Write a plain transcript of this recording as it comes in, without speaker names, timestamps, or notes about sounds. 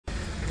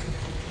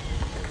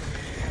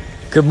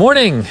Good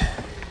morning.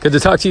 Good to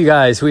talk to you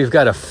guys. We've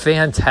got a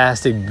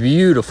fantastic,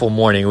 beautiful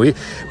morning.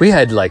 We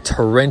had like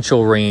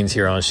torrential rains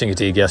here on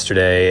Chincoteague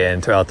yesterday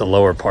and throughout the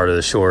lower part of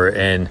the shore.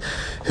 And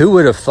who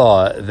would have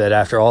thought that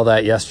after all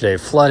that yesterday,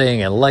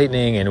 flooding and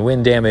lightning and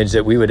wind damage,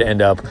 that we would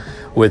end up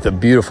with a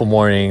beautiful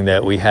morning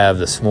that we have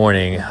this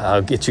morning.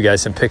 I'll get you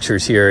guys some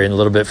pictures here in a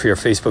little bit for your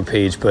Facebook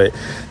page, but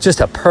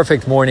just a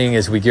perfect morning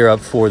as we gear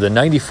up for the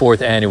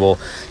 94th annual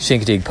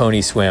Chincoteague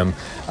Pony Swim.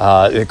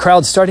 The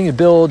crowd's starting to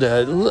build.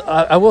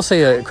 I will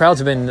say crowds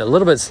have been a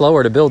little bit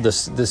slower to build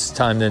this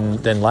time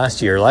than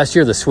last year. Last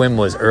year the swim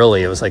was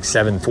early. It was like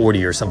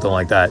 7:40 or something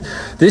like that.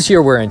 This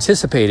year we're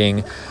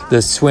anticipating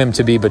the swim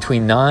to be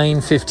between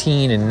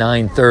 9:15 and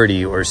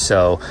 9:30 or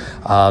so.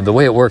 The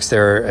way it works,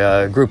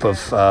 they're a group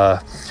of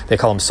they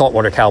call them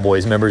saltwater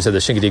cowboys, members of the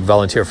Chincoteague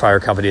Volunteer Fire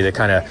Company that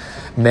kind of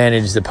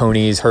manage the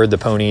ponies, herd the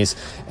ponies,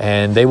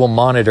 and they will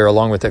monitor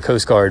along with the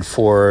Coast Guard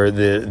for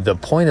the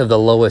point of the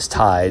lowest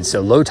tide. So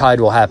low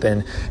tide will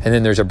happen, and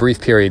then there's a brief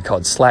period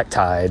called slack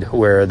tide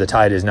where the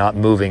tide is not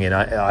moving in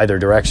either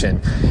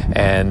direction,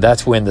 and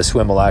that's when the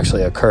swim will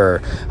actually occur.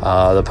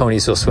 The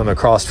ponies will swim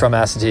across from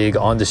Assateague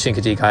onto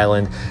Chincoteague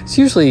Island. It's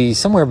usually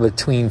somewhere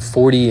between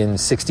 40 and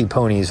 60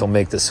 ponies will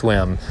make the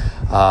swim,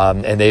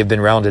 and they've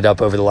been rounded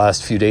up over the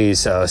last few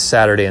days,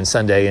 Saturday and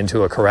Sunday,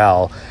 into a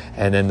corral.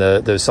 And then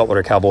those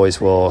saltwater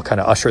cowboys will kind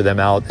of usher them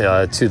out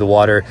to the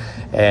water.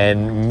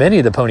 And many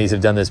of the ponies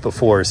have done this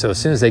before. So as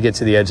soon as they get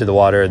to the edge of the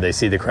water and they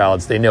see the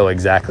crowds, they know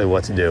exactly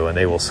what to do, and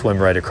they will swim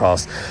right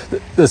across.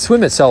 The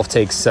swim itself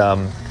takes,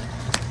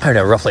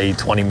 roughly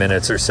 20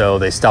 minutes or so.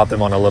 They stop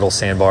them on a little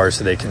sandbar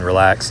so they can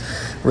relax,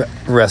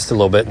 rest a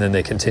little bit, and then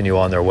they continue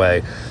on their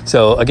way.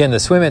 So again, the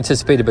swim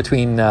anticipated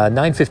between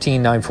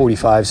 9:15,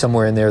 9:45,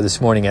 somewhere in there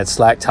this morning at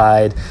slack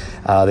tide.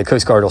 The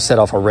Coast Guard will set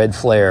off a red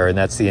flare, and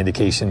that's the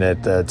indication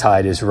that the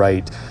tide is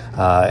right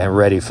and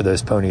ready for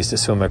those ponies to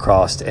swim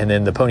across. And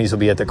then the ponies will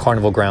be at the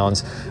carnival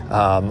grounds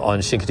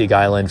on Chincoteague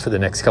Island for the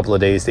next couple of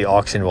days. The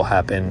auction will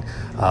happen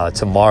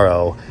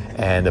tomorrow,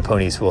 and the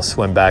ponies will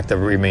swim back. The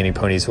remaining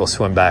ponies will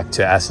swim back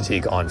to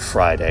Assateague on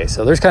Friday.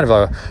 So there's kind of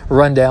a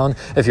rundown.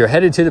 If you're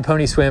headed to the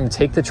pony swim,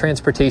 take the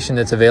transportation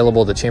that's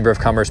available. The Chamber of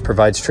Commerce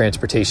provides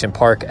transportation.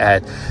 Park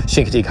at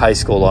Chincoteague High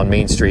School on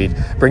Main Street.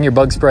 Bring your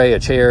bug spray, a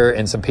chair,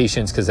 and some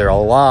patience, because there are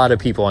a lot of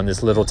people on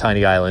this little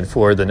tiny island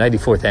for the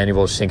 94th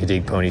annual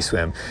Chincoteague Pony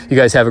Swim. You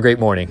guys have a great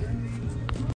morning.